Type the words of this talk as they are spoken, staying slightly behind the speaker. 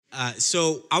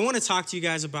So I want to talk to you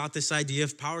guys about this idea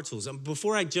of power tools.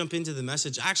 Before I jump into the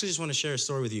message, I actually just want to share a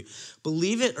story with you.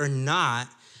 Believe it or not,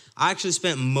 I actually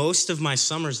spent most of my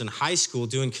summers in high school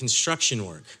doing construction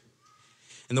work.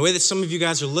 And the way that some of you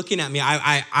guys are looking at me,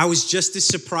 I was just as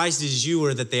surprised as you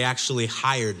were that they actually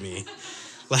hired me.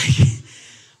 Like,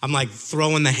 I'm like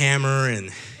throwing the hammer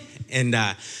and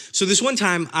so this one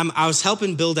time I was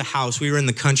helping build a house. We were in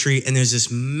the country and there's this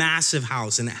massive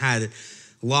house and it had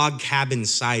log cabin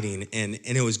siding and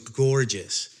it was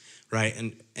gorgeous, right?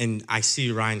 And I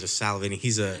see Ryan just salivating.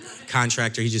 He's a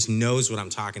contractor. He just knows what I'm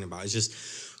talking about. It's just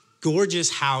gorgeous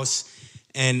house.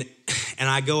 And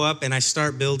I go up and I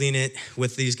start building it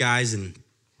with these guys and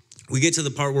we get to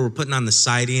the part where we're putting on the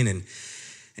siding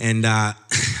and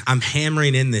I'm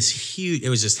hammering in this huge, it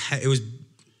was,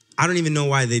 I don't even know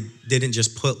why they didn't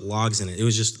just put logs in it. It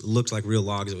was just looked like real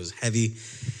logs. It was heavy.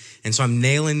 And so I'm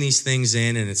nailing these things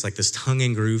in and it's like this tongue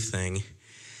and groove thing.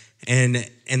 And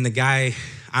the guy,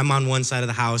 I'm on one side of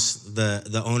the house,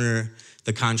 the owner,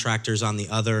 the contractor's on the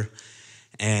other.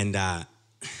 And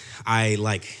I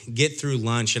like get through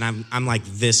lunch and I'm like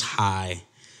this high,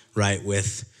 right,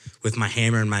 with my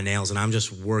hammer and my nails. And I'm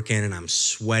just working and I'm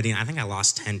sweating. I think I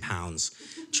lost 10 pounds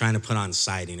trying to put on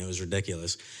siding. It was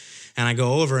ridiculous. And I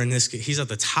go over and he's at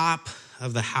the top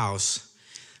of the house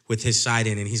with his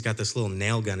siding and he's got this little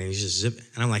nail gun and he's just zipping.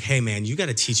 And I'm like, hey man, you got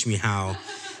to teach me how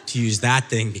to use that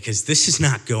thing because this is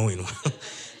not going well,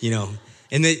 you know?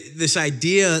 And this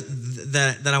idea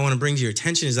that I want to bring to your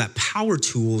attention is that power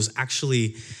tools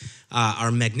actually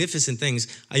are magnificent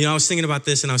things. You know, I was thinking about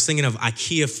this and I was thinking of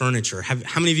IKEA furniture.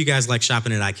 How many of you guys like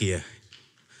shopping at IKEA?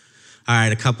 All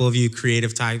right, a couple of you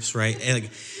creative types, right? And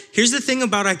like, here's the thing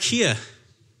about IKEA.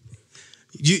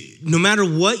 No matter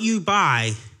what you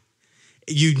buy,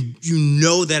 you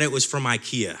know that it was from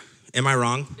IKEA. Am I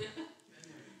wrong?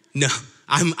 No,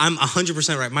 I'm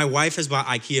 100% right. My wife has bought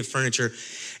IKEA furniture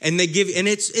and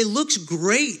it looks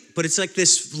great, but it's like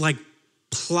this like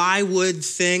plywood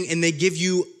thing and they give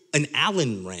you an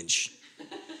Allen wrench.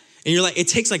 And you're like, it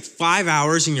takes like 5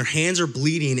 hours and your hands are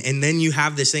bleeding and then you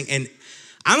have this thing. And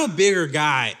I'm a bigger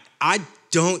guy. I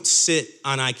don't sit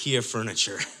on IKEA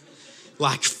furniture,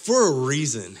 like for a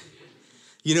reason.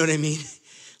 You know what I mean?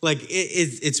 Like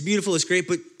it's beautiful, it's great,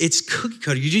 but it's cookie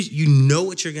cutter. You know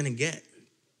what you're gonna get.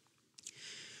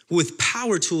 With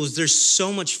power tools, there's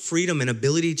so much freedom and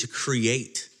ability to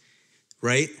create,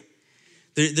 right?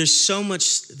 There's so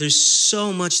much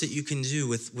that you can do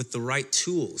with the right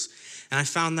tools. And I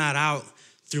found that out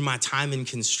through my time in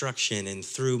construction and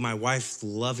through my wife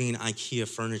loving IKEA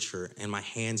furniture and my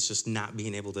hands just not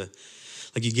being able to,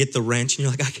 like you get the wrench and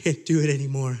you're like, I can't do it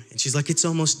anymore. And she's like, it's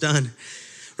almost done,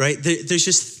 right? There's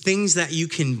just things that you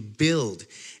can build.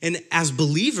 And as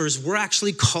believers, we're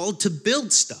actually called to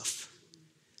build stuff,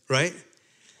 right?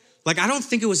 Like, I don't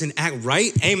think it was an act,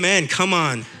 right? Amen, come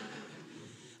on.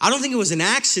 I don't think it was an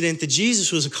accident that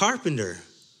Jesus was a carpenter.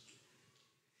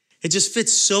 It just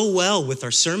fits so well with our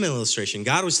sermon illustration.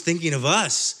 God was thinking of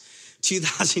us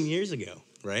 2,000 years ago,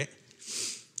 right?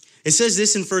 It says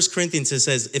this in 1 Corinthians, it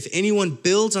says, if anyone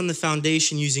builds on the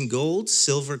foundation using gold,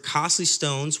 silver, costly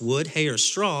stones, wood, hay, or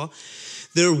straw,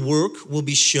 their work will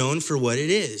be shown for what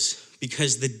it is,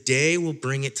 because the day will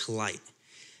bring it to light.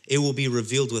 It will be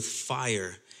revealed with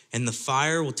fire, and the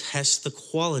fire will test the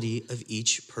quality of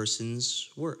each person's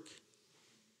work.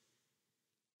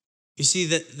 You see,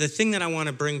 the thing that I want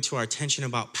to bring to our attention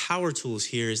about power tools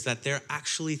here is that they're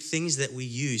actually things that we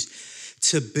use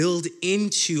to build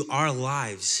into our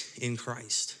lives in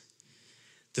Christ.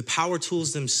 The power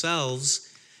tools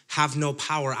themselves have no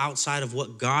power outside of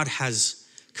what God has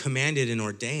commanded and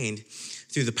ordained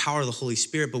through the power of the Holy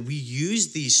Spirit, but we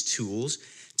use these tools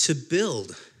to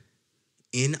build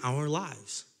in our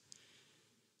lives,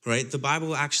 right? The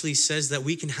Bible actually says that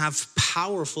we can have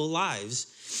powerful lives.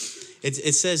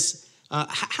 It says,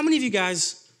 how many of you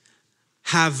guys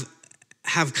have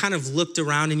kind of looked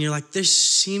around and you're like, there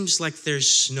seems like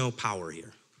there's no power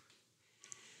here?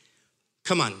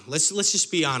 Come on, let's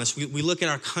just be honest. We look at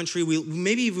our country,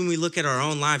 maybe even we look at our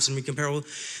own lives and we compare, well,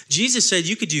 Jesus said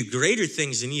you could do greater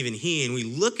things than even he, and we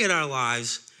look at our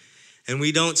lives and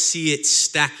we don't see it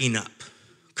stacking up.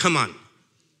 Come on.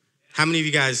 How many of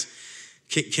you guys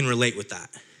can relate with that?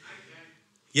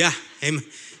 Yeah,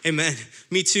 amen.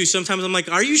 Me too. Sometimes I'm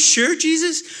like, are you sure,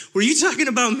 Jesus? Were you talking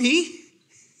about me?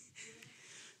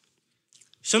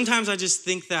 Sometimes I just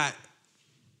think that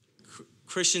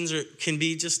Christians can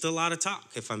be just a lot of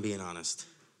talk, if I'm being honest.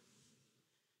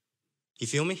 You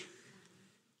feel me?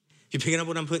 You picking up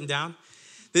what I'm putting down?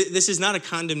 This is not a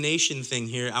condemnation thing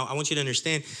here. I want you to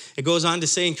understand. It goes on to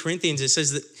say in Corinthians, it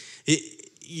says that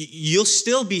you'll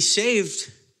still be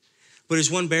saved but is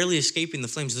one barely escaping the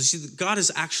flames. See, God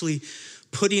is actually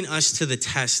putting us to the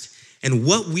test, and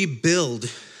what we build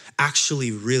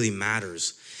actually really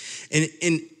matters. And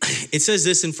it says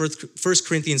this in 1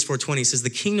 Corinthians 4:20, it says, the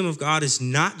kingdom of God is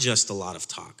not just a lot of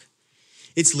talk.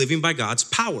 It's living by God's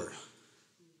power.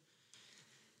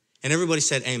 And everybody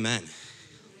said, amen.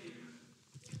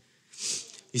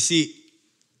 You see,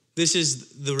 this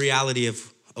is the reality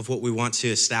of what we want to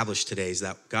establish today, is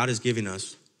that God is giving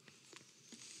us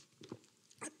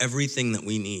everything that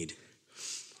we need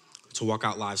to walk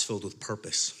out lives filled with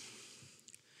purpose,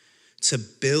 to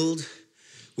build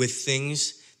with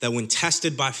things that when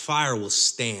tested by fire will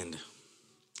stand.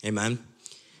 Amen.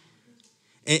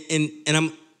 And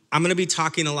I'm going to be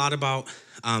talking a lot about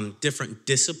different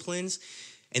disciplines,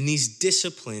 and these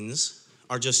disciplines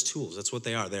are just tools. That's what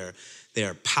they are. They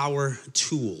are power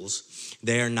tools.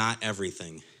 They are not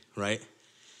everything, right?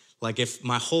 Like if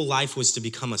my whole life was to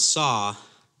become a saw,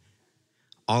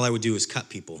 all I would do is cut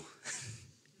people,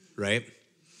 right?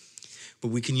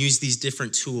 But we can use these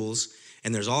different tools,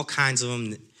 and there's all kinds of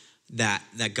them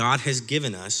that God has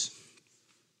given us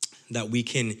that we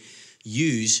can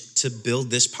use to build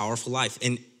this powerful life.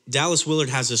 And Dallas Willard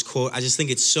has this quote. I just think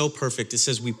it's so perfect. It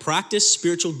says, we practice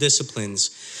spiritual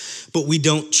disciplines, but we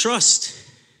don't trust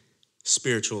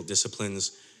spiritual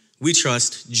disciplines. We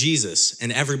trust Jesus.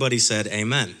 And everybody said,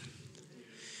 amen.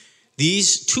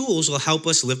 These tools will help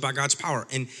us live by God's power.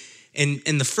 And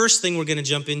the first thing we're going to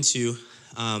jump into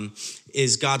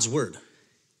is God's word.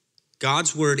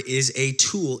 God's word is a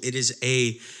tool. It is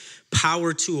a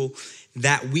power tool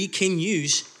that we can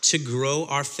use to grow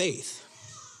our faith.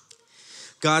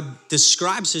 God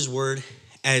describes his word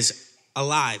as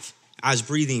alive, as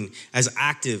breathing, as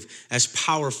active, as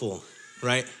powerful,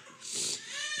 right?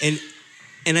 And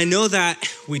I know that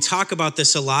we talk about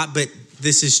this a lot, but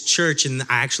this is church, and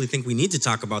I actually think we need to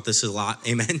talk about this a lot,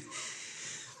 amen?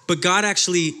 But God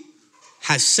actually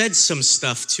has said some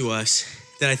stuff to us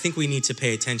that I think we need to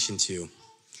pay attention to.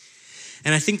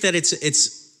 And I think that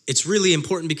it's really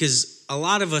important because a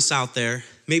lot of us out there,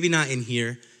 maybe not in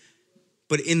here,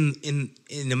 but in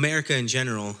America in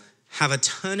general, have a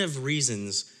ton of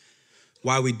reasons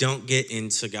why we don't get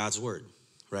into God's word,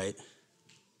 right?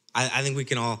 I think we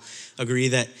can all agree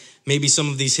that maybe some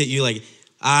of these hit you like,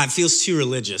 it feels too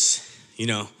religious, you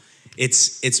know,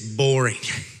 it's boring.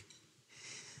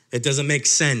 It doesn't make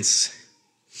sense.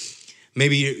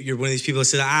 Maybe you're one of these people that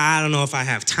said, I don't know if I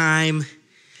have time.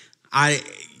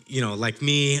 Like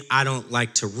me, I don't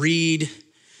like to read.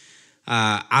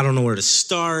 I don't know where to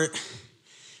start.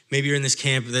 Maybe you're in this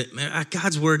camp that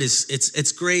God's word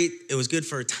it's great. It was good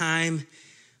for a time.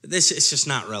 But it's just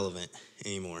not relevant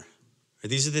anymore. Or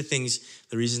these are the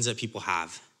reasons that people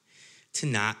have to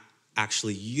not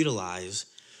actually utilize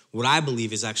what I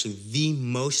believe is actually the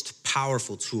most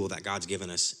powerful tool that God's given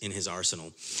us in his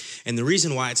arsenal. And the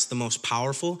reason why it's the most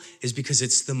powerful is because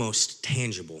it's the most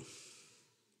tangible.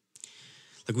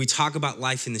 Like we talk about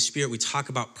life in the spirit, we talk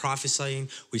about prophesying,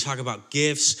 we talk about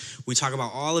gifts, we talk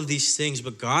about all of these things,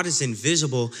 but God is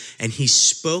invisible and he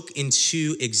spoke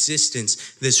into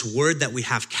existence this word that we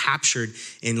have captured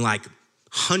in like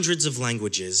hundreds of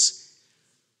languages,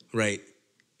 right?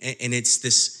 And it's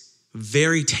this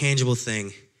very tangible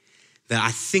thing that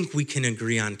I think we can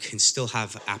agree on can still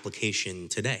have application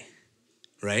today,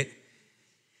 right?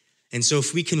 And so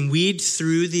if we can weed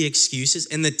through the excuses,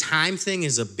 and the time thing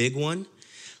is a big one.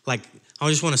 Like, I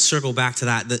just want to circle back to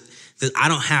that I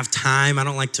don't have time, I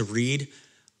don't like to read.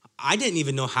 I didn't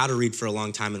even know how to read for a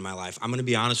long time in my life. I'm going to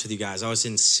be honest with you guys. I was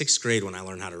in 6th grade when I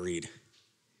learned how to read.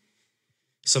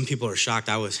 Some people are shocked.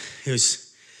 I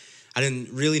didn't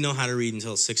really know how to read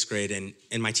until 6th grade,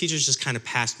 and my teachers just kind of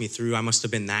passed me through. I must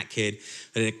have been that kid.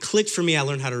 But it clicked for me. I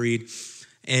learned how to read.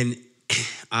 And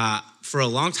for a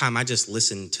long time, I just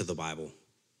listened to the Bible.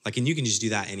 Like, and you can just do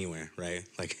that anywhere, right?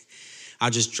 Like, I'll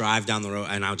just drive down the road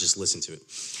and I'll just listen to it.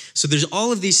 So there's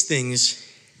all of these things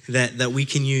that we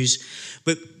can use.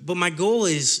 But my goal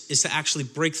is to actually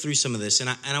break through some of this. And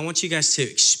I want you guys to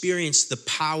experience the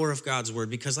power of God's word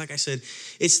because, like I said,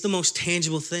 it's the most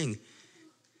tangible thing.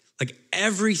 Like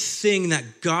everything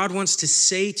that God wants to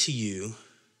say to you,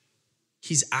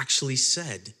 he's actually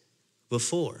said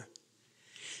before.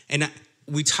 And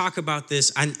we talk about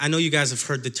this. I know you guys have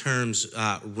heard the terms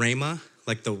rhema,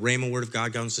 like the rhema word of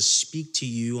God. God wants to speak to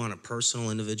you on a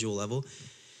personal, individual level.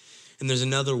 And there's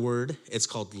another word, it's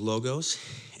called logos,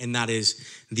 and that is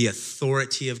the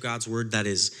authority of God's word. That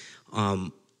is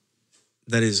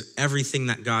everything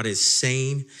that God is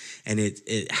saying, and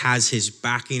it has his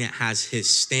backing, it has his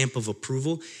stamp of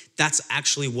approval. That's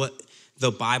actually what the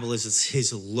Bible is. It's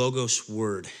his logos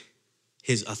word,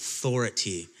 his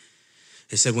authority.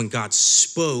 It said when God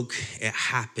spoke, it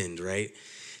happened, right?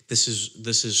 This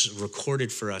is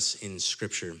recorded for us in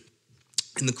Scripture.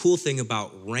 And the cool thing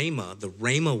about Rhema, the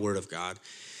Rhema word of God,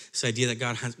 this idea that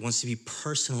God wants to be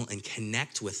personal and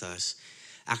connect with us,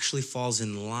 actually falls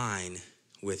in line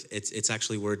with, it's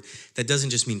actually a word that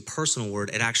doesn't just mean personal word,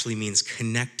 it actually means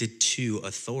connected to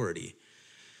authority.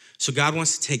 So God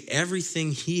wants to take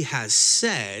everything he has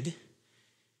said,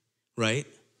 right?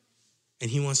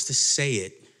 And he wants to say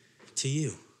it to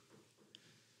you.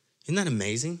 Isn't that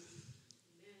amazing?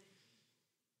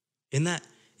 Isn't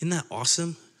that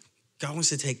awesome? God wants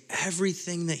to take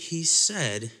everything that he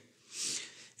said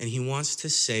and he wants to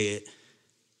say it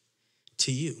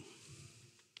to you.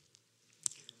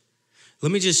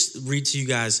 Let me just read to you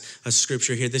guys a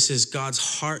scripture here. This is God's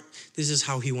heart. This is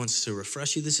how he wants to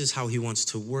refresh you. This is how he wants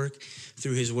to work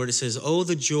through his word. It says, oh,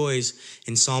 the joys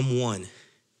in Psalm 1,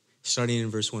 starting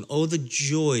in verse 1. Oh, the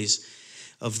joys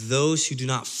of those who do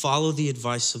not follow the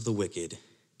advice of the wicked,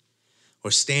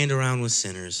 or stand around with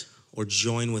sinners, or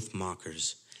join with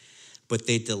mockers. But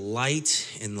they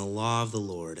delight in the law of the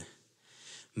Lord,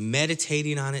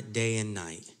 meditating on it day and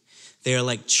night. They are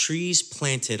like trees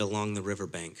planted along the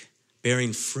riverbank,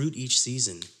 bearing fruit each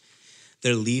season.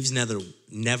 Their leaves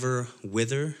never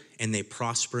wither, and they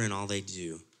prosper in all they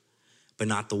do. But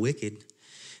not the wicked.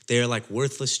 They are like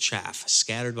worthless chaff,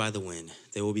 scattered by the wind.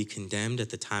 They will be condemned at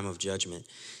the time of judgment.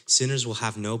 Sinners will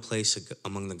have no place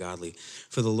among the godly.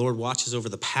 For the Lord watches over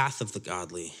the path of the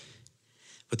godly,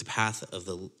 but the path of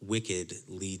the wicked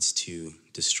leads to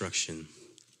destruction.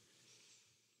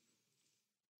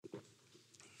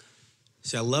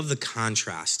 See, I love the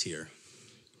contrast here.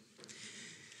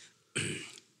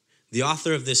 The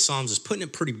author of this Psalms is putting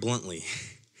it pretty bluntly.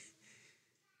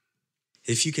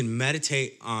 If you can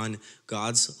meditate on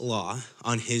God's law,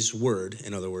 on his word,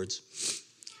 in other words,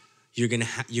 you're gonna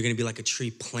be like a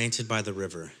tree planted by the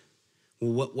river.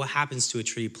 Well, what happens to a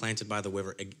tree planted by the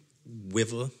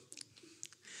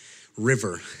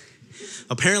river?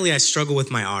 Apparently I struggle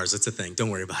with my R's. That's a thing. Don't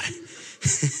worry about it.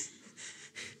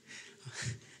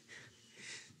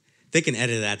 They can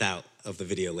edit that out of the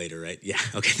video later, right? Yeah,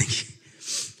 okay, thank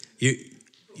you.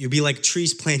 You'll be like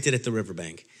trees planted at the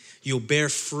riverbank. You'll bear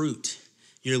fruit.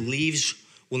 Your leaves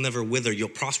will never wither. You'll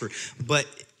prosper. But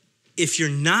if you're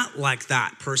not like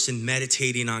that person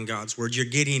meditating on God's word, you're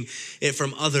getting it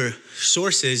from other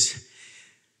sources,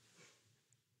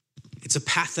 it's a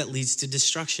path that leads to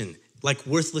destruction, like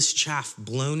worthless chaff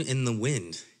blown in the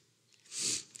wind.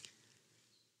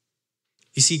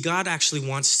 You see, God actually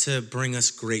wants to bring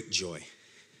us great joy.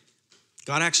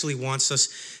 God actually wants us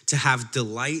to have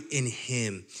delight in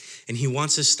him, and he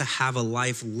wants us to have a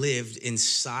life lived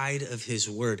inside of his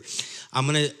word. I'm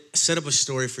going to set up a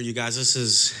story for you guys. This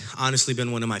has honestly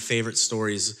been one of my favorite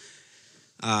stories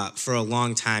for a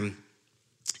long time.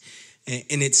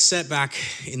 And it's set back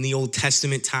in the Old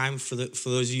Testament time. For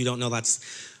those of you who don't know, that's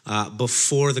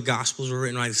before the Gospels were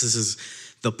written, right? This is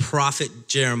the prophet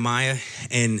Jeremiah,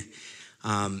 and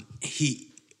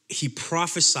he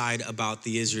prophesied about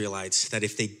the Israelites that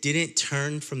if they didn't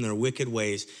turn from their wicked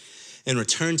ways and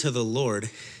return to the Lord,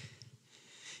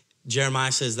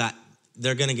 Jeremiah says that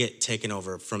they're going to get taken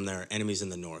over from their enemies in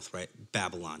the north, right?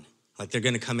 Babylon. Like they're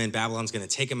going to come in, Babylon's going to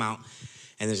take them out,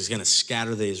 and they're just going to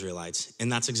scatter the Israelites.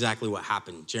 And that's exactly what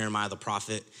happened. Jeremiah the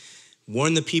prophet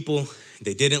warned the people,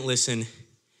 they didn't listen,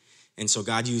 and so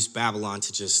God used Babylon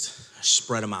to just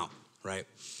spread them out, right?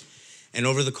 And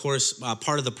over the course,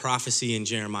 part of the prophecy in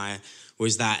Jeremiah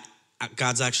was that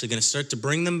God's actually going to start to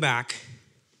bring them back,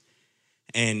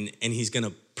 and he's going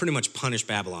to pretty much punish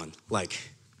Babylon. Like,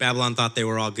 Babylon thought they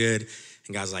were all good,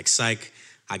 and God's like, psych,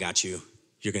 I got you.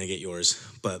 You're going to get yours.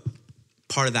 But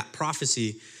part of that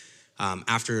prophecy,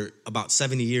 after about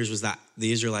 70 years, was that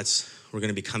the Israelites were going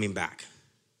to be coming back.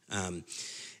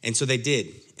 And so they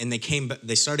did. And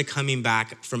they started coming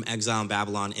back from exile in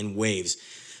Babylon in waves.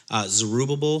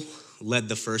 Zerubbabel led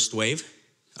the first wave,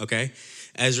 okay?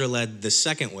 Ezra led the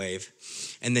second wave,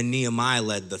 and then Nehemiah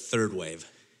led the third wave.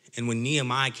 And when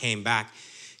Nehemiah came back,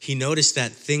 he noticed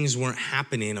that things weren't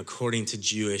happening according to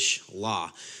Jewish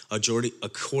law,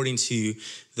 according to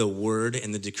the word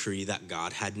and the decree that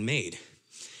God had made.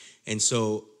 And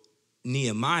so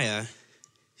Nehemiah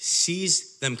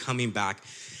sees them coming back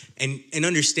and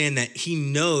understand that he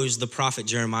knows the prophet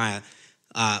Jeremiah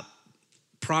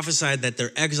prophesied that their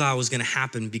exile was going to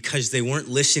happen because they weren't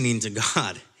listening to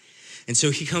God. And so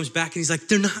he comes back and he's like,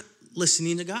 they're not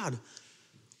listening to God.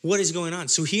 What is going on?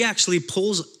 So he actually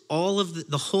pulls all of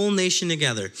the whole nation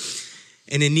together.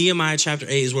 And in Nehemiah chapter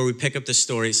 8 is where we pick up the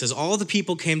story. It says, all the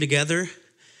people came together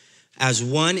as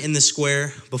one in the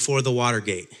square before the water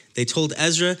gate. They told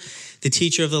Ezra the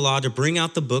teacher of the law, to bring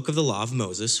out the book of the law of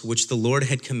Moses, which the Lord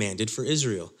had commanded for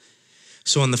Israel.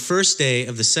 So on the first day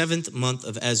of the 7th month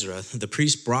of Ezra, the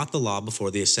priest brought the law before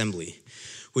the assembly,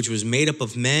 which was made up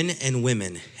of men and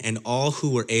women and all who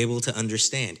were able to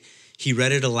understand. He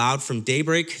read it aloud from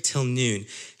daybreak till noon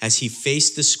as he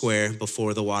faced the square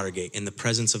before the water gate in the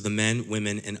presence of the men,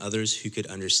 women, and others who could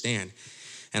understand.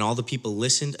 And all the people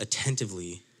listened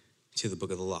attentively to the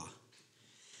book of the law.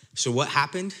 So what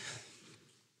happened?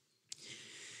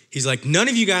 He's like, none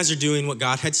of you guys are doing what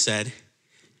God had said,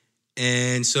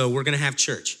 and so we're going to have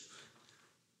church.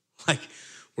 Like,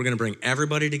 we're going to bring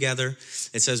everybody together.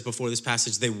 It says before this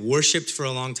passage, they worshiped for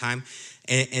a long time,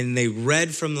 and they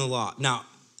read from the law. Now,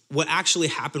 what actually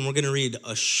happened, we're going to read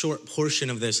a short portion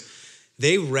of this.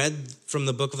 They read from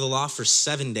the book of the law for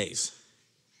 7 days.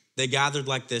 They gathered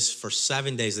like this for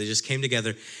 7 days. They just came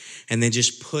together, and they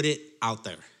just put it out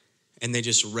there. And they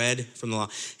just read from the law.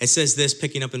 It says this,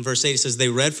 picking up in verse 8, it says, they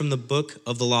read from the book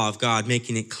of the law of God,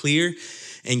 making it clear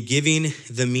and giving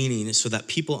the meaning so that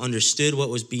people understood what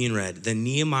was being read. Then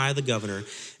Nehemiah the governor,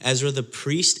 Ezra the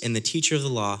priest and the teacher of the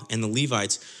law, and the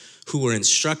Levites who were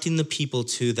instructing the people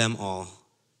to them all,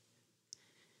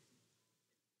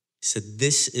 said,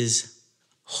 this is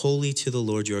holy to the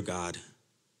Lord your God.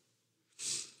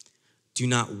 Do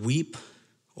not weep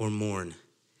or mourn.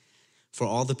 For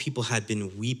all the people had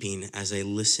been weeping as they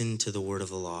listened to the word of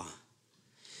the law.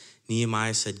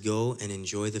 Nehemiah said, go and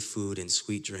enjoy the food and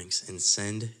sweet drinks and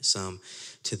send some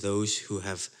to those who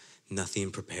have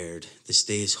nothing prepared. This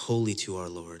day is holy to our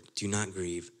Lord. Do not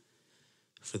grieve,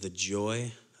 for the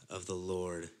joy of the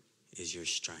Lord is your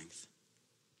strength.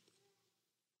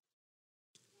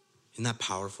 Isn't that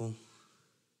powerful?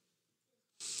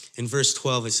 In verse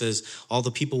 12, it says, all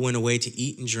the people went away to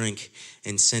eat and drink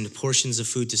and send portions of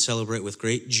food to celebrate with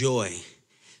great joy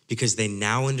because they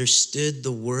now understood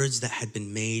the words that had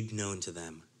been made known to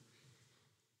them.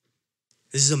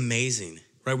 This is amazing,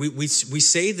 right? We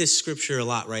say this scripture a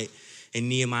lot, right? In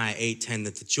Nehemiah 8:10,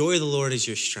 that the joy of the Lord is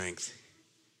your strength.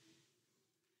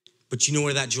 But you know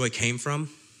where that joy came from?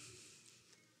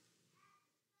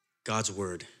 God's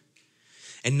word.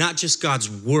 And not just God's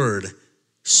word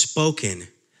spoken,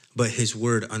 but his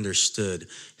word understood,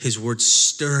 his word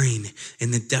stirring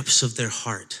in the depths of their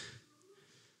heart.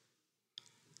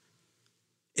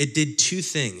 It did two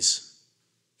things.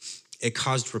 It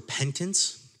caused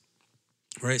repentance,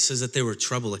 right? It says that they were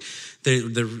troubled.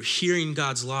 They're hearing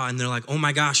God's law and they're like, oh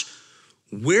my gosh,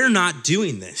 we're not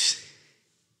doing this.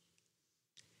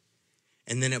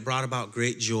 And then it brought about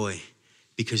great joy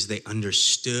because they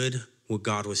understood what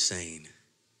God was saying.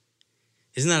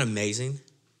 Isn't that amazing?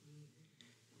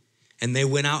 And they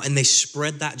went out and they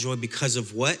spread that joy because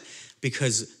of what?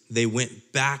 Because they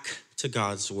went back to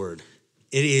God's word.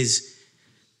 It is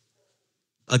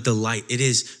a delight. It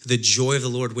is the joy of the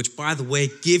Lord, which, by the way,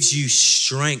 gives you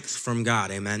strength from God.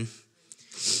 Amen.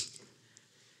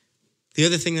 The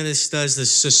other thing that this does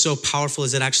that's just so powerful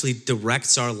is it actually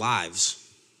directs our lives.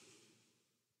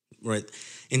 Right?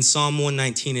 In Psalm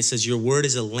 119, it says, your word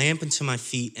is a lamp unto my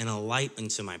feet and a light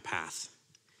unto my path.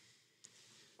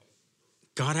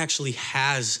 God actually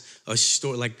has a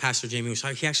story, like Pastor Jamie was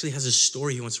talking, he actually has a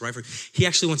story he wants to write for. He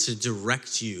actually wants to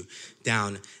direct you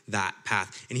down that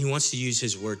path, and he wants to use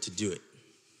his word to do it.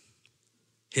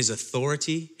 His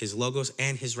authority, his logos,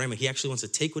 and his rhema. He actually wants to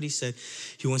take what he said,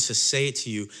 he wants to say it to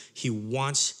you. He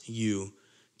wants you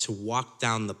to walk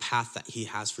down the path that he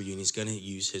has for you, and he's going to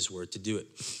use his word to do it.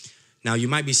 Now, you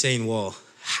might be saying, well,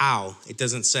 how? It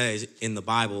doesn't say in the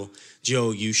Bible,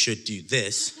 Joe, you should do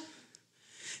this.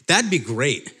 That'd be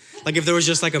great. Like if there was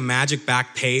just like a magic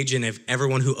back page and if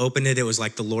everyone who opened it, it was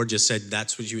like the Lord just said,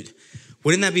 that's what you would.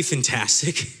 Wouldn't that be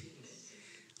fantastic?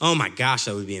 Oh my gosh,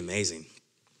 that would be amazing.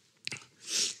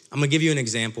 I'm gonna give you an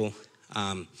example.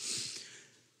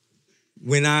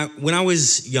 When I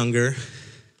was younger,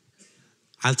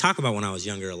 I talk about when I was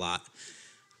younger a lot.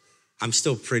 I'm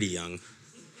still pretty young.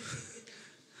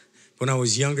 When I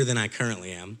was younger than I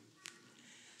currently am,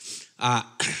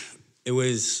 it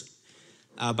was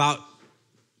about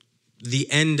the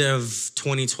end of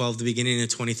 2012, the beginning of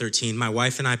 2013, my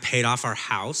wife and I paid off our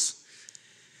house,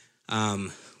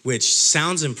 which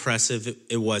sounds impressive.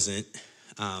 It wasn't.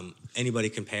 Anybody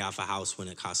can pay off a house when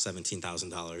it costs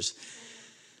 $17,000.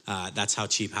 That's how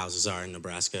cheap houses are in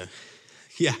Nebraska.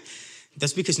 Yeah,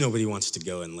 that's because nobody wants to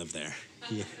go and live there.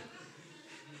 Yeah.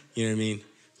 You know what I mean?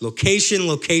 Location,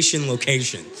 location,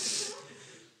 location.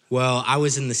 Well, I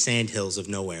was in the sandhills of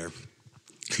nowhere.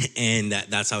 And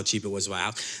that's how cheap it was to buy a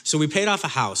house. So we paid off a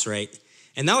house, right?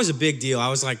 And that was a big deal. I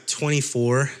was like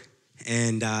 24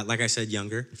 and like I said,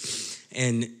 younger.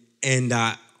 And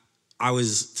I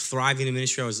was thriving in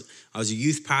ministry. I was a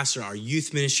youth pastor. Our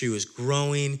youth ministry was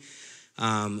growing.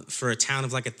 For a town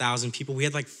of like 1,000 people, we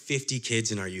had like 50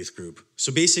 kids in our youth group.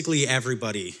 So basically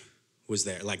everybody was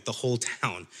there. Like the whole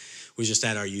town was just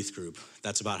at our youth group.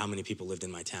 That's about how many people lived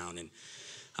in my town. And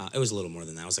it was a little more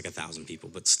than that. It was like 1,000 people,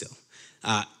 but still.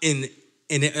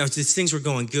 These things were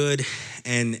going good,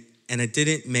 and it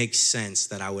didn't make sense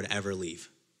that I would ever leave,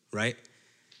 right?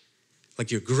 Like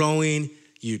you're growing,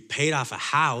 you paid off a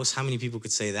house. How many people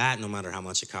could say that, no matter how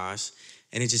much it costs?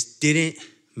 And it just didn't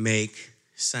make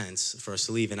sense for us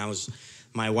to leave. And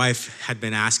my wife had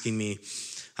been asking me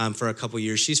for a couple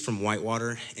years. She's from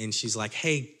Whitewater, and she's like,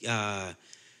 hey,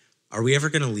 are we ever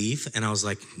gonna leave? And I was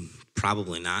like,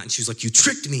 probably not. And she was like, you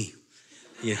tricked me.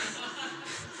 Yeah.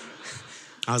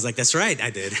 I was like, that's right, I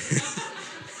did.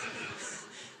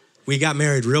 We got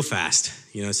married real fast,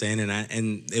 you know what I'm saying?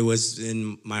 And it was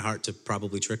in my heart to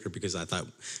probably trick her, because I thought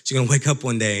she's gonna wake up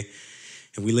one day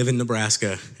and we live in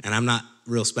Nebraska and I'm not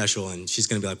real special, and she's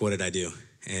gonna be like, what did I do?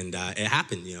 And it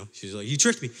happened, you know. She was like, you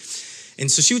tricked me. And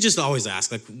so she would just always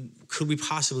ask, like, could we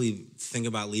possibly think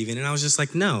about leaving? And I was just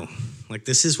like, no, like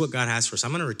this is what God has for us.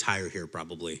 I'm gonna retire here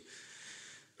probably.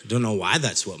 I don't know why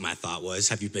that's what my thought was.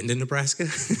 Have you been to Nebraska?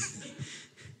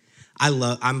 I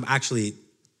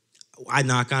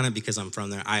knock on it because I'm from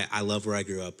there. I love where I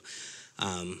grew up.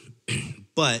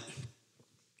 But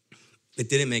it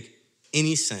didn't make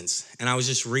any sense. And I was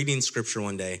just reading scripture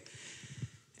one day,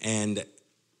 and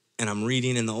I'm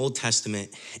reading in the Old Testament,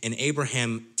 and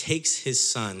Abraham takes his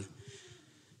son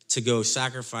to go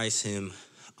sacrifice him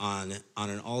on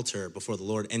an altar before the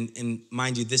Lord. And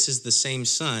mind you, this is the same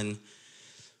son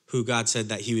who God said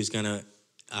that he was gonna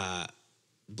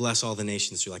bless all the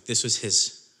nations through. Like this was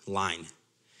his line.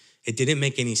 It didn't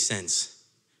make any sense.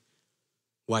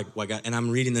 Why God? And I'm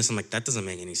reading this, I'm like, that doesn't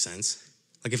make any sense.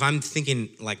 Like if I'm thinking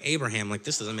like Abraham, like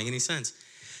this doesn't make any sense.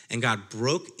 And God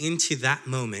broke into that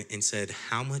moment and said,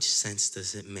 how much sense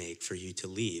does it make for you to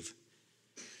leave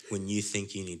when you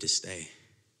think you need to stay?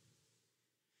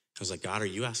 I was like, God, are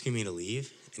you asking me to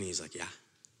leave? And he's like, yeah,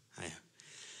 I am.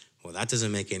 Well, that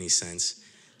doesn't make any sense.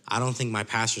 I don't think my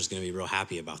pastor's gonna be real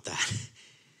happy about that.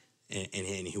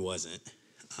 and he wasn't.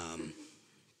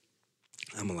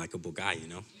 I'm a likable guy, you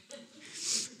know?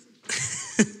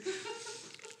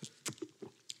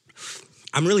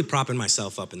 I'm really propping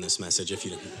myself up in this message. But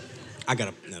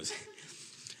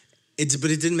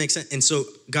it didn't make sense. And so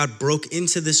God broke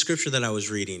into this scripture that I was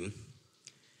reading,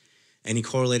 and he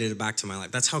correlated it back to my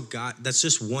life. That's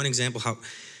just one example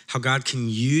how God can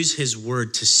use his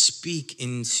word to speak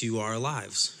into our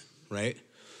lives, right?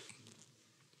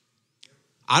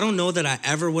 I don't know that I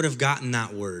ever would have gotten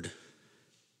that word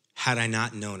had I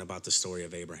not known about the story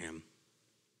of Abraham,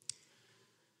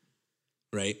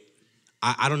 right?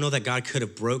 I don't know that God could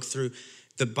have broke through.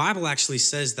 The Bible actually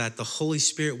says that the Holy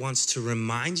Spirit wants to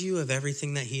remind you of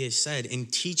everything that he has said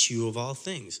and teach you of all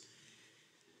things.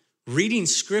 Reading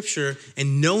scripture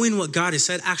and knowing what God has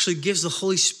said actually gives the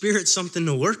Holy Spirit something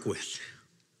to work with.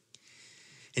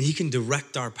 And he can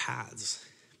direct our paths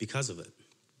because of it.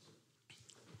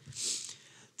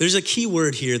 There's a key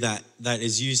word here that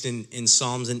is used in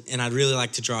Psalms, and I'd really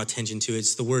like to draw attention to.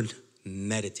 It's the word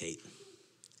meditate.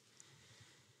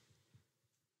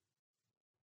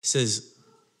 It says,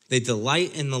 they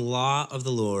delight in the law of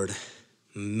the Lord,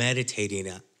 meditating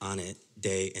on it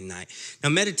day and night. Now,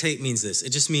 meditate means this. It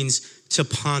just means to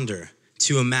ponder,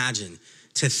 to imagine,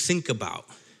 to think about.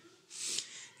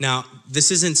 Now, this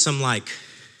isn't some like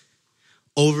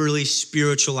overly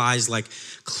spiritualized, like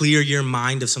clear your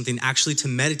mind of something. Actually, to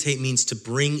meditate means to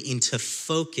bring into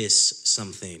focus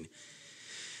something.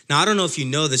 Now, I don't know if you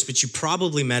know this, but you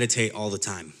probably meditate all the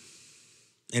time.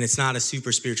 And it's not a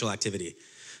super spiritual activity.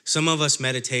 Some of us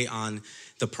meditate on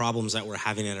the problems that we're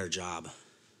having at our job.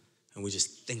 And we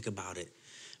just think about it.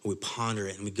 And we ponder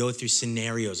it. And we go through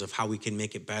scenarios of how we can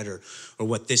make it better, or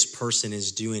what this person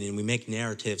is doing. And we make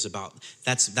narratives about,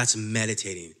 that's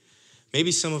meditating.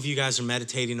 Maybe some of you guys are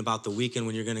meditating about the weekend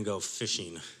when you're gonna go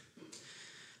fishing.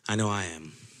 I know I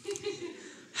am.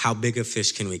 How big a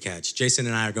fish can we catch? Jason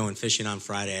and I are going fishing on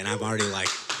Friday, and I'm already like,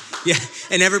 yeah.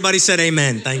 And everybody said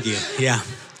amen, thank you, yeah.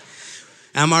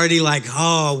 I'm already like,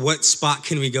 oh, what spot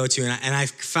can we go to? And I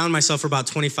found myself for about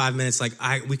 25 minutes, like,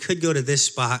 we could go to this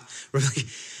spot.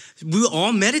 We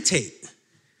all meditate,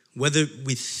 whether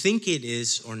we think it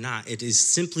is or not. It is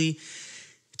simply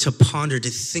to ponder, to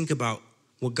think about.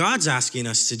 What God's asking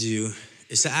us to do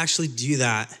is to actually do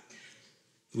that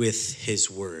with his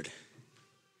word,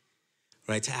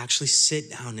 right? To actually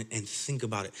sit down and think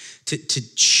about it,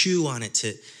 to chew on it,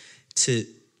 to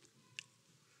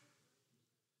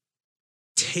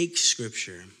take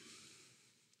scripture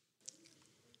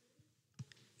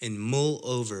and mull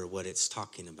over what it's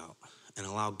talking about and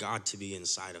allow God to be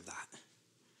inside of that.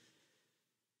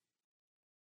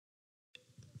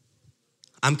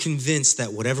 I'm convinced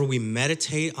that whatever we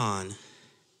meditate on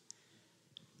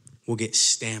will get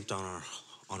stamped on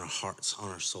our hearts, on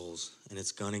our souls, and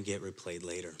it's going to get replayed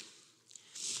later.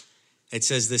 It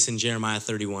says this in Jeremiah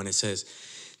 31. It says,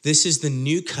 "This is the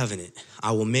new covenant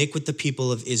I will make with the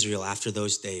people of Israel after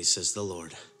those days, says the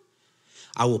Lord.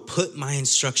 I will put my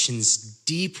instructions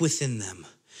deep within them,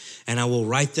 and I will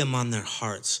write them on their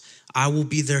hearts. I will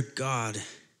be their God,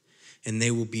 and they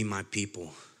will be my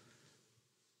people."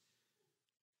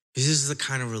 This is the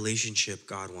kind of relationship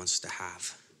God wants to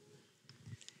have.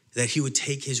 That he would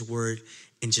take his word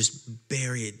and just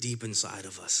bury it deep inside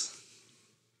of us.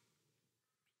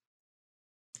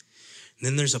 And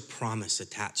then there's a promise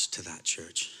attached to that,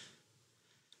 church.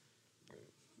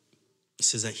 It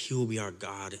says that he will be our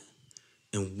God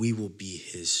and we will be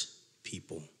his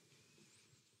people.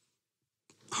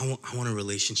 I want a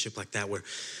relationship like that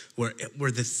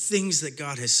where the things that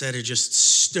God has said are just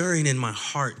stirring in my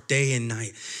heart day and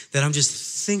night, that I'm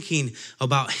just thinking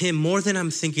about him more than I'm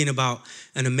thinking about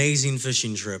an amazing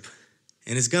fishing trip.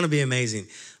 And it's going to be amazing.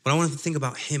 But I want to think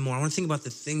about him more. I want to think about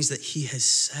the things that he has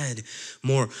said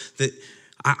more. That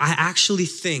I actually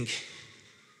think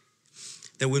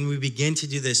that when we begin to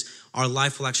do this, our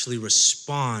life will actually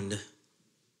respond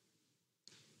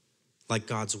like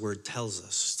God's word tells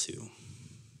us to.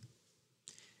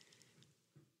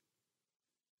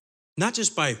 Not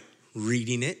just by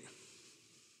reading it.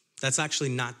 That's actually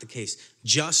not the case.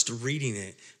 Just reading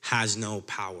it has no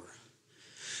power.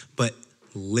 But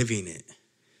living it,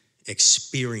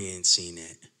 experiencing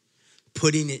it,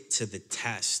 putting it to the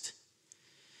test,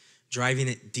 driving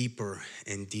it deeper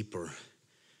and deeper.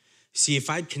 See, if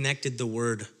I'd connected the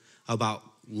word about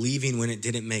leaving when it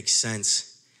didn't make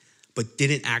sense, but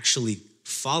didn't actually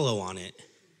follow on it,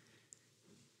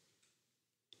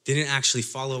 didn't actually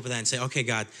follow up with that and say, okay,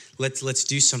 God, let's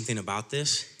do something about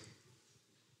this.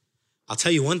 I'll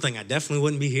tell you one thing, I definitely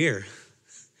wouldn't be here.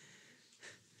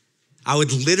 I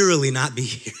would literally not be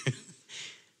here.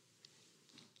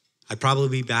 I'd probably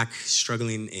be back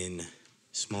struggling in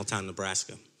small town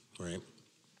Nebraska, right?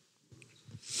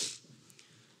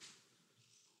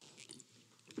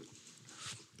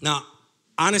 Now,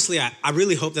 honestly, I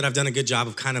really hope that I've done a good job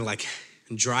of kind of like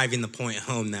driving the point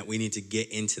home that we need to get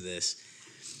into this.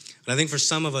 But I think for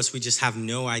some of us, we just have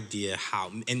no idea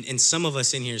how. And some of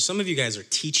us in here, some of you guys are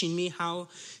teaching me how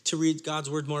to read God's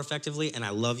word more effectively, and I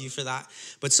love you for that.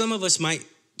 But some of us might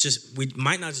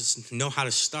not just know how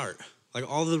to start. Like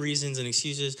all the reasons and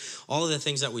excuses, all of the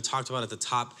things that we talked about at the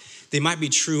top, they might be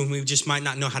true, and we just might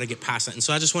not know how to get past that. And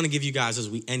so I just want to give you guys,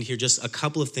 as we end here, just a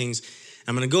couple of things.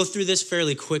 I'm going to go through this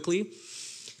fairly quickly,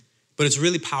 but it's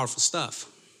really powerful stuff.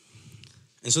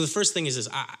 And so the first thing is this.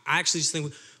 I actually just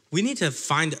think we need to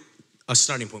find a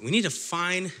starting point. We need to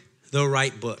find the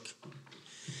right book,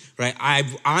 right? I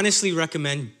honestly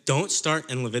recommend don't start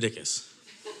in Leviticus.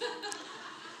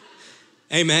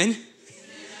 Amen?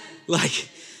 Like,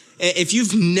 if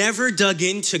you've never dug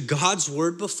into God's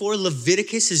word before,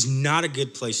 Leviticus is not a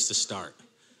good place to start.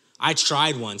 I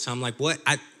tried once. I'm like, what?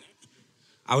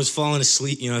 I was falling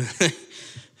asleep,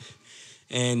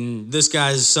 and this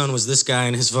guy's son was this guy,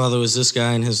 and his father was this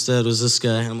guy, and his dad was this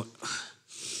guy. And I'm like,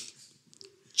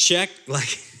 check,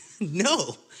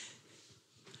 no.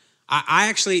 I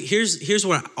actually, here's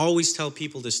what I always tell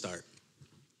people to start.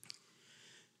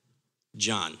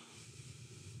 John.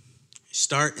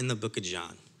 Start in the book of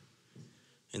John,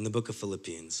 in the book of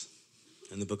Philippians,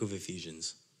 in the book of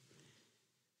Ephesians.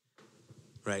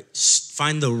 Right?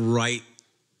 Find the right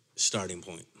starting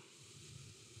point.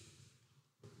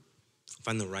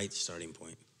 Find the right starting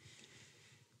point.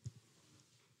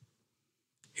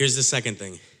 Here's the second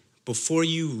thing. Before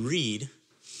you read,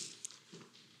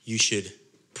 you should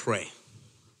pray.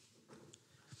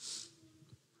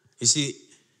 You see,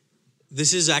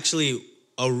 this is actually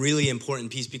a really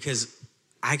important piece because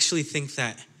I actually think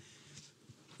that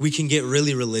we can get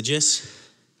really religious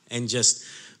and just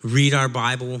read our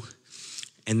Bible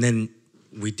and then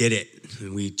we did it.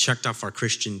 We checked off our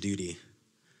Christian duty.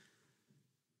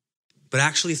 But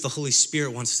actually, if the Holy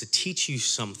Spirit wants to teach you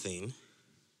something,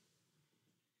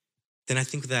 then I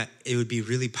think that it would be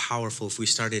really powerful if we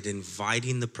started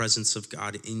inviting the presence of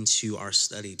God into our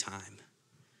study time.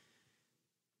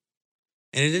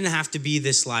 And it didn't have to be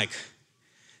this like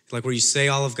where you say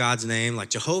all of God's name, like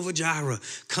Jehovah Jireh,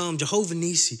 come, Jehovah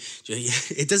Nisi.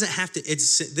 It doesn't have to,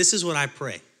 this is what I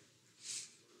pray.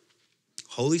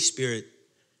 Holy Spirit,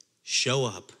 show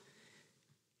up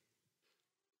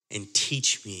and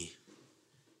teach me.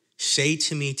 Say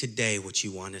to me today what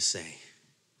you want to say.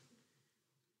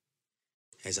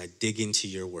 as I dig into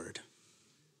your word.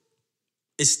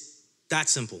 It's that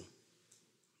simple.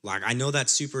 Like, I know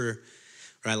that's super,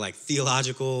 right, like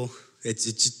theological. It's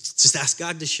just ask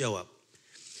God to show up,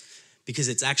 because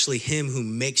it's actually him who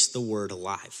makes the word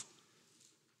alive.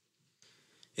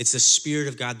 It's the Spirit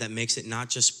of God that makes it not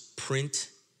just print,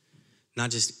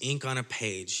 not just ink on a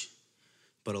page,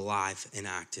 but alive and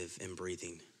active and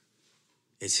breathing.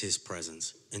 It's his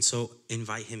presence. And so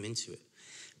invite him into it.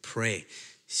 Pray.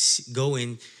 Go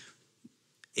in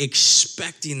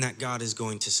expecting that God is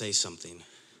going to say something,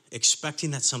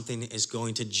 expecting that something is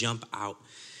going to jump out,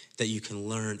 that you can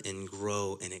learn and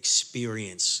grow and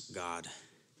experience God.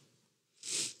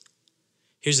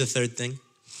 Here's the third thing.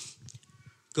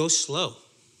 Go slow.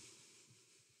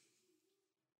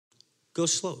 Go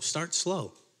slow. Start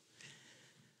slow.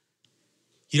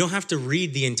 You don't have to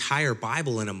read the entire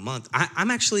Bible in a month.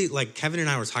 I'm actually, like Kevin and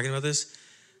I were talking about this,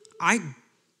 I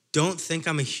don't think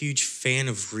I'm a huge fan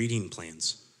of reading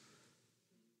plans.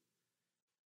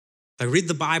 Like, read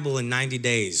the Bible in 90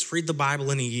 days. Read the Bible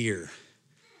in a year.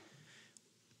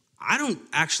 I don't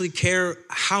actually care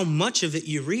how much of it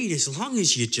you read, as long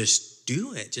as you just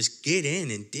do it. Just get in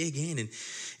and dig in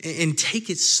and take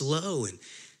it slow.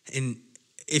 And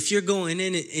if you're going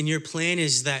in and your plan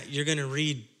is that you're going to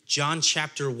read John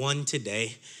chapter 1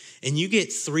 today, and you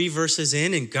get 3 verses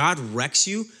in and God wrecks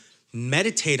you,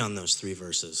 meditate on those 3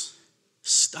 verses.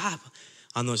 Stop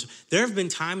on those. There have been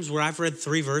times where I've read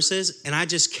 3 verses and I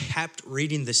just kept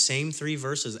reading the same 3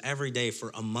 verses every day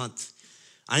for a month.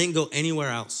 I didn't go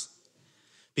anywhere else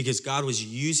because God was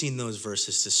using those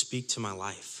verses to speak to my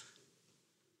life.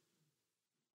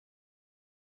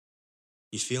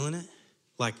 You feeling it?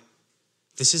 Like,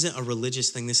 this isn't a religious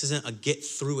thing. This isn't a get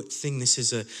through it thing. This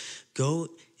is a go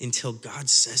until God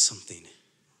says something.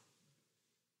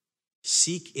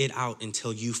 Seek it out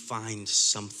until you find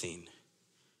something.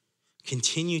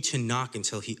 Continue to knock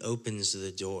until he opens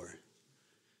the door.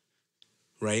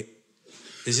 Right?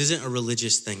 This isn't a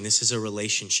religious thing. This is a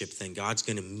relationship thing. God's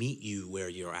going to meet you where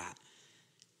you're at.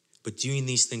 But doing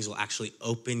these things will actually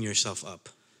open yourself up.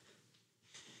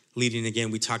 Leading again,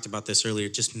 we talked about this earlier,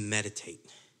 just meditate.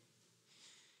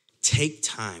 Take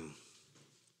time.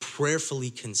 Prayerfully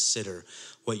consider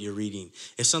what you're reading.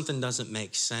 If something doesn't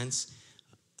make sense,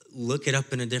 look it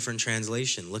up in a different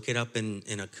translation. Look it up in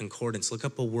a concordance. Look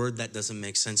up a word that doesn't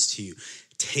make sense to you.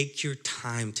 Take your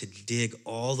time to dig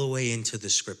all the way into the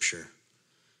scripture.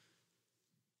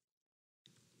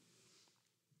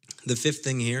 The 5th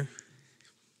thing here,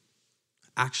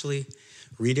 actually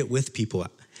read it with people.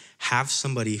 Have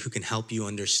somebody who can help you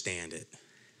understand it.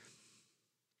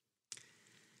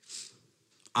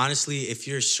 Honestly, if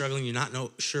you're struggling, you're not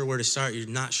sure where to start, you're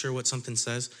not sure what something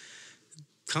says,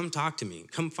 come talk to me.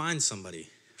 Come find somebody.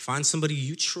 Find somebody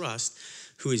you trust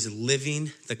who is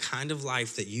living the kind of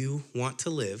life that you want to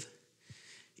live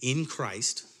in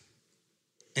Christ,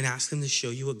 and ask them to show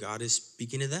you what God is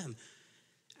speaking to them.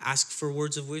 Ask for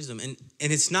words of wisdom. And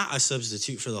it's not a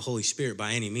substitute for the Holy Spirit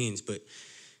by any means, but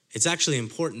it's actually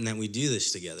important that we do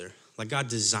this together. Like, God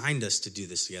designed us to do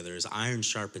this together. As iron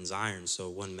sharpens iron, so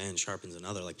one man sharpens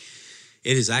another. Like,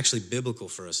 it is actually biblical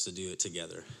for us to do it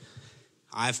together.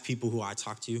 I have people who I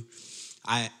talk to.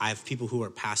 I have people who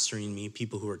are pastoring me,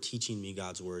 people who are teaching me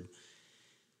God's word.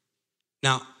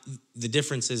 Now, the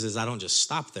difference is I don't just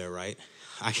stop there, right?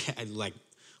 I like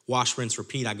wash, rinse,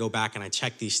 repeat. I go back and I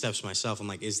check these steps myself. I'm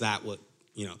like, is that what,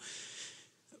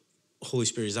 Holy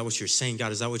Spirit, is that what you're saying?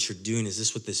 God, is that what you're doing? Is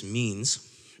this what this means?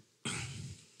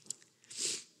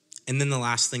 And then the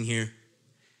last thing here,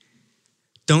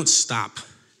 don't stop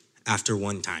after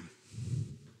one time.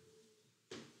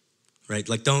 Right?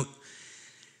 Like, don't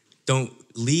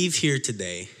leave here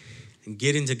today and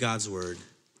get into God's word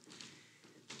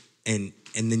and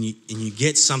then you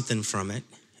get something from it.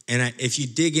 And if you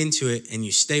dig into it and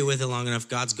you stay with it long enough,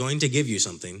 God's going to give you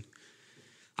something.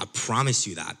 I promise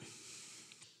you that.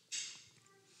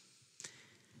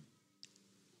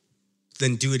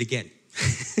 Then do it again.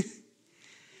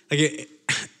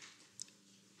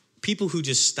 People who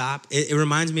just stop, it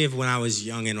reminds me of when I was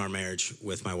young in our marriage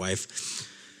with my wife.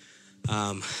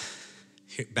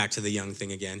 Back to the young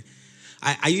thing again.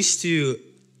 I used to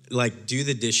do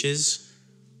the dishes,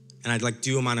 and I'd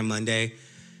do them on a Monday,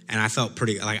 and I felt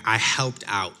pretty, I helped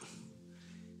out.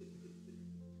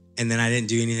 And then I didn't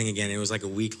do anything again. It was a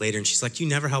week later, and she's like, you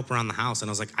never help around the house. And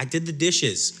I was like, I did the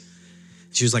dishes.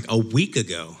 She was like, a week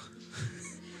ago.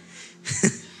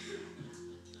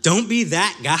 Don't be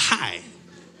that guy.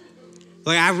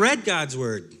 I read God's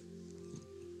word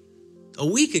a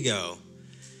week ago.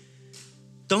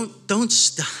 Don't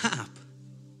stop.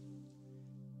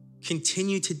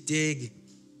 Continue to dig.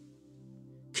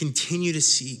 continue to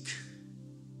seek.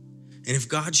 And if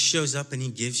God shows up and he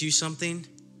gives you something,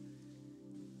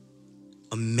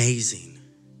 amazing.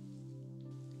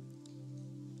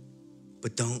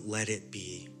 But don't let it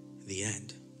be the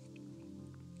end.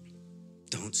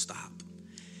 Don't stop.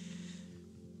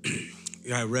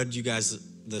 I read you guys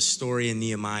the story in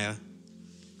Nehemiah.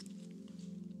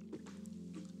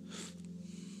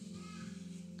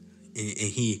 And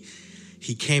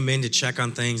he came in to check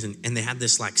on things, and they had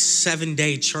this like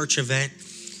 7-day church event,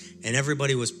 and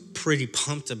everybody was pretty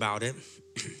pumped about it.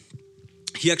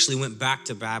 He actually went back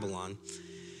to Babylon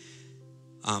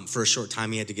for a short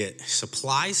time. He had to get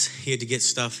supplies. He had to get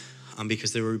stuff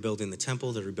because they were rebuilding the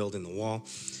temple. They're rebuilding the wall.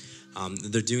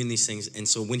 They're doing these things. And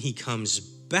so when he comes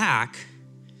back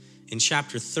in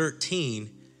chapter 13,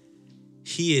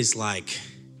 he is like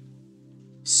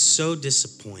so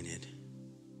disappointed.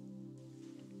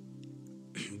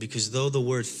 Because though the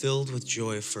word filled with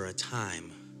joy for a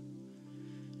time,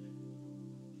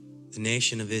 the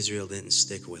nation of Israel didn't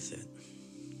stick with it.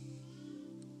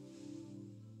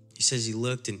 He says he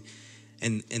looked and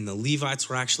the Levites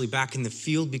were actually back in the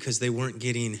field because they weren't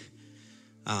getting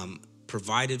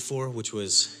provided for, which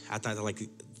was at that, like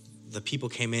the people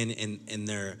came in and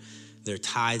their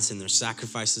tithes and their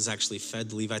sacrifices actually fed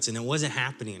the Levites, and it wasn't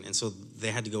happening. And so they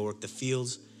had to go work the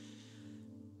fields.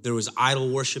 There was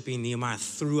idol worshiping. Nehemiah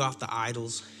threw out the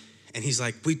idols. And he's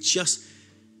like, we just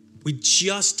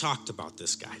talked about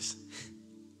this, guys.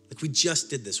 Like, we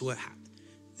just did this. What happened?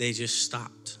 They just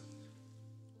stopped.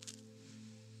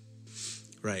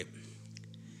 Right.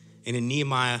 And in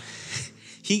Nehemiah,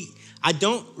 I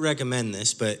don't recommend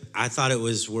this, but I thought it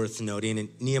was worth noting. In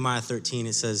Nehemiah 13,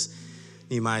 it says,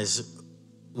 Nehemiah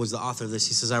was the author of this.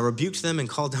 He says, I rebuked them and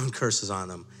called down curses on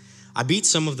them. I beat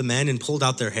some of the men and pulled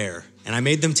out their hair, and I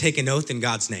made them take an oath in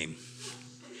God's name.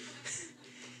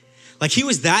 Like, he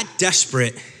was that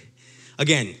desperate.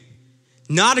 Again,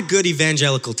 not a good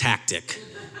evangelical tactic,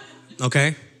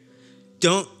 okay?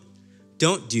 Don't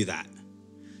do that.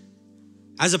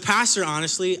 As a pastor,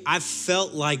 honestly, I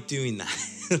felt like doing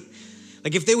that.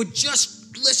 Like, if they would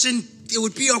just listen, it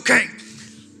would be okay.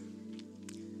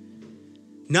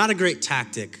 Not a great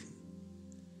tactic.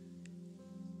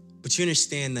 But you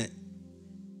understand that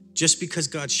just because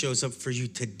God shows up for you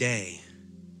today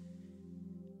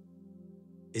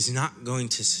is not going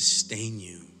to sustain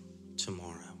you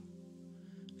tomorrow.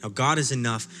 Now, God is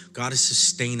enough. God is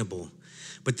sustainable.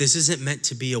 But this isn't meant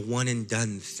to be a one and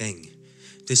done thing.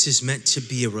 This is meant to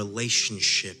be a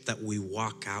relationship that we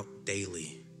walk out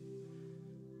daily.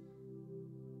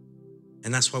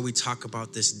 And that's why we talk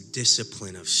about this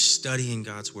discipline of studying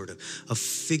God's word, of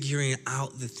figuring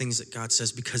out the things that God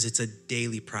says, because it's a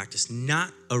daily practice,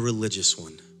 not a religious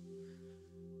one,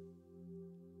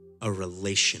 a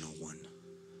relational one.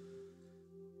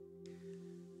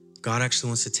 God actually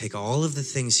wants to take all of the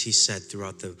things he said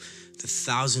throughout the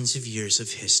thousands of years of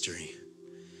history,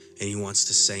 and he wants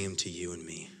to say them to you and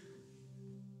me.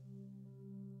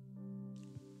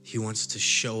 He wants to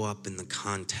show up in the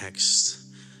context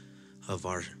of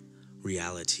our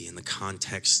reality, in the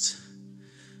context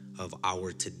of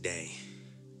our today,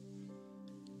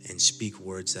 and speak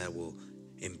words that will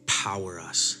empower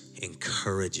us,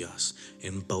 encourage us,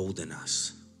 embolden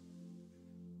us.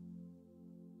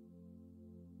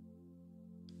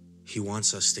 He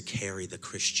wants us to carry the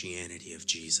Christianity of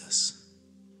Jesus.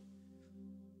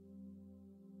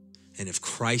 And if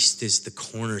Christ is the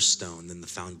cornerstone, then the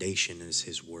foundation is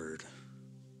his word.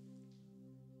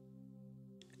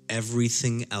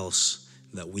 Everything else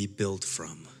that we build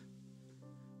from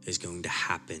is going to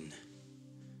happen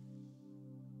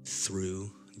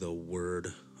through the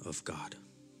word of God.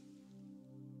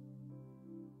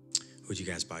 Would you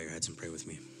guys bow your heads and pray with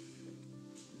me?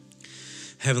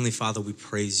 Heavenly Father, we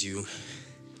praise you.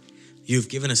 You've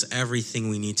given us everything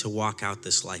we need to walk out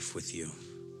this life with you.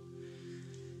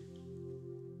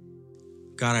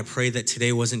 God, I pray that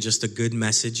today wasn't just a good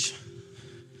message,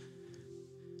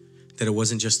 that it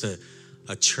wasn't just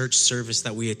a church service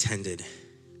that we attended.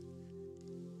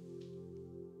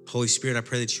 Holy Spirit, I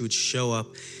pray that you would show up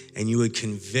and you would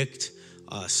convict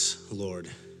us, Lord.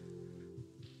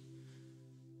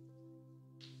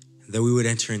 That we would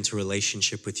enter into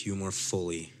relationship with you more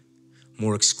fully,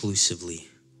 more exclusively.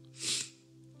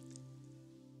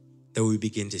 That we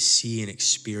begin to see and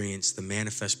experience the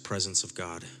manifest presence of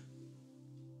God.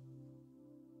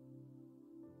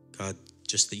 God,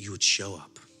 just that you would show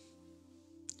up.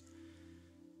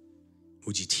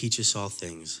 Would you teach us all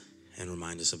things and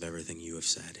remind us of everything you have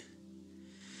said?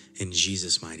 In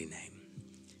Jesus' mighty name,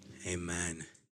 amen.